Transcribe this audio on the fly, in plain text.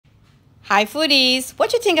Hi foodies,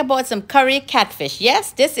 what you think about some curry catfish?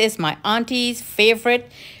 Yes, this is my auntie's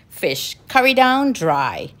favorite fish, curry down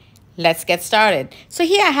dry. Let's get started. So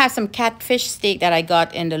here I have some catfish steak that I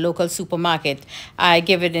got in the local supermarket. Going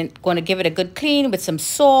to give it a good clean with some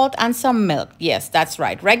salt and some milk. Yes, that's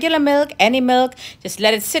right. Regular milk, any milk. Just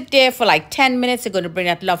let it sit there for like 10 minutes. It's going to bring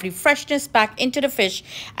that lovely freshness back into the fish,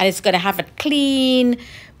 and it's going to have a clean,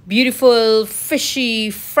 beautiful, fishy,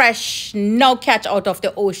 fresh, no catch out of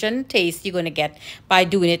the ocean taste you're going to get by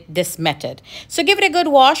doing it this method. So give it a good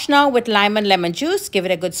wash now with lime and lemon juice. Give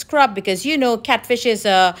it a good scrub because you know catfish is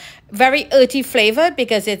a very earthy flavor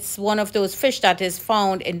because it's one of those fish that is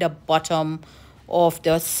found in the bottom of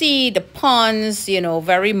the sea, the ponds, you know,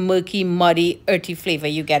 very murky, muddy, earthy flavor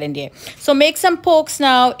you get in there. So make some pokes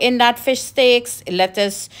now in that fish steaks. Let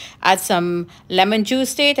us add some lemon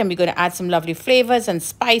juice to it, and we're going to add some lovely flavors and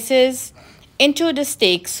spices into the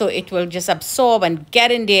steak so it will just absorb and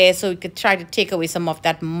get in there so we could try to take away some of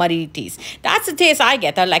that muddy taste. That's the taste I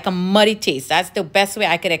get. I like a muddy taste. That's the best way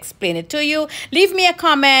I could explain it to you. Leave me a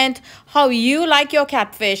comment how you like your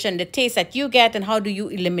catfish and the taste that you get, and how do you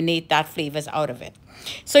eliminate that flavors out of it.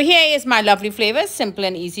 So here is my lovely flavors. Simple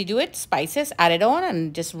and easy do it. Spices, add it on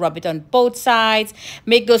and just rub it on both sides.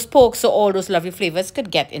 Make those pokes so all those lovely flavors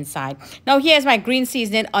could get inside. Now here's my green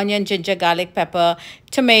seasoning, onion, ginger, garlic, pepper,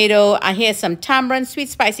 tomato, and here's some tamarind, sweet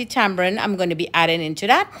spicy tamarind. I'm going to be adding into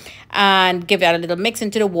that and give that a little mix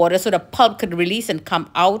into the water so the pulp could release and come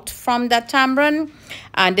out from that tamarind.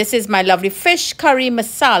 And this is my lovely fish curry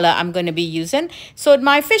masala I'm going to be using. So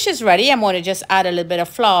my fish is ready. I'm going to just add a little bit of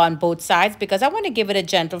flour on both sides because I want to give it a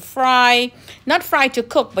gentle fry. Not fry to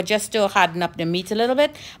cook, but just to harden up the meat a little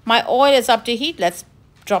bit. My oil is up to heat. Let's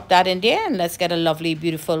drop that in there and let's get a lovely,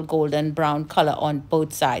 beautiful golden brown color on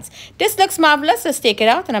both sides. This looks marvelous. Let's take it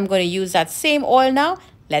out, and I'm going to use that same oil now.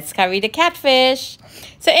 Let's curry the catfish.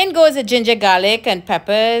 So in goes the ginger, garlic, and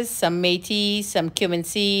peppers, some methi, some cumin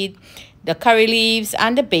seed, the curry leaves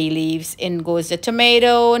and the bay leaves. In goes the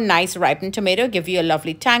tomato, nice ripened tomato, give you a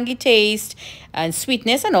lovely tangy taste and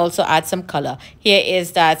sweetness, and also add some color. Here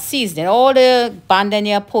is that seasoning, all the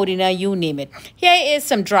bandhania, podina, you name it. Here is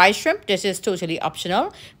some dry shrimp. This is totally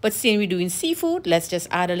optional, but since we're doing seafood, let's just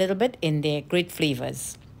add a little bit in there. Great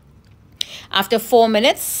flavors. After 4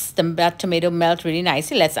 minutes, that tomato melt really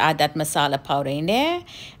nicely. Let's add that masala powder in there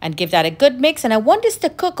and give that a good mix. And I want this to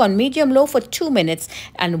cook on medium-low for 2 minutes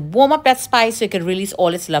and warm up that spice so it can release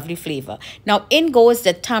all its lovely flavor. Now in goes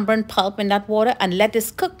the tamarind pulp in that water, and let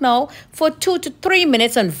this cook now for 2 to 3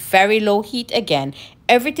 minutes on very low heat again.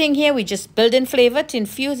 Everything here we just build in flavor to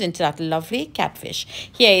infuse into that lovely catfish.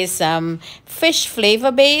 Here is some fish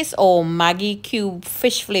flavor base or Maggi cube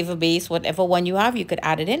fish flavor base, whatever one you have, you could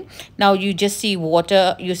add it in. Now you just see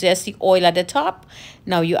water, you just see oil at the top.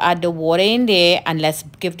 Now you add the water in there and let's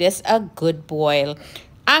give this a good boil.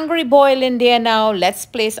 Angry boil in there now. Let's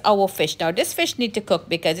place our fish. Now this fish need to cook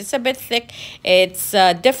because it's a bit thick. It's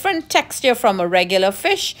a different texture from a regular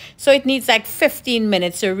fish, so it needs like 15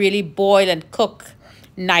 minutes to really boil and cook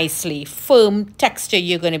nicely. Firm texture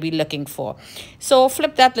you're going to be looking for. So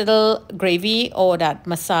flip that little gravy or that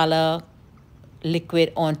masala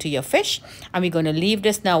liquid onto your fish, and we're going to leave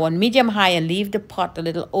this now on medium high and leave the pot a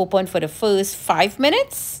little open for the first 5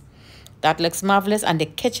 minutes. That looks marvelous and the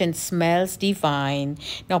kitchen smells divine.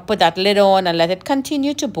 Now put that lid on and let it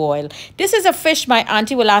continue to boil. This is a fish my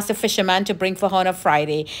auntie will ask the fisherman to bring for her on a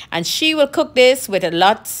Friday, and she will cook this with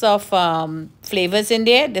lots of flavors in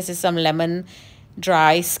there. This is some lemon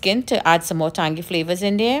dry skin to add some more tangy flavors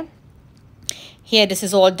in there. Here this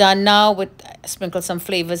is all done now with sprinkle some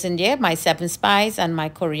flavors in there, my 7 spice and my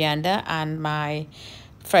coriander and my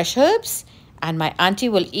fresh herbs. And my auntie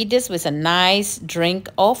will eat this with a nice drink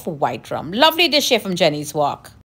of white rum. Lovely dish here from Jenny's Wok.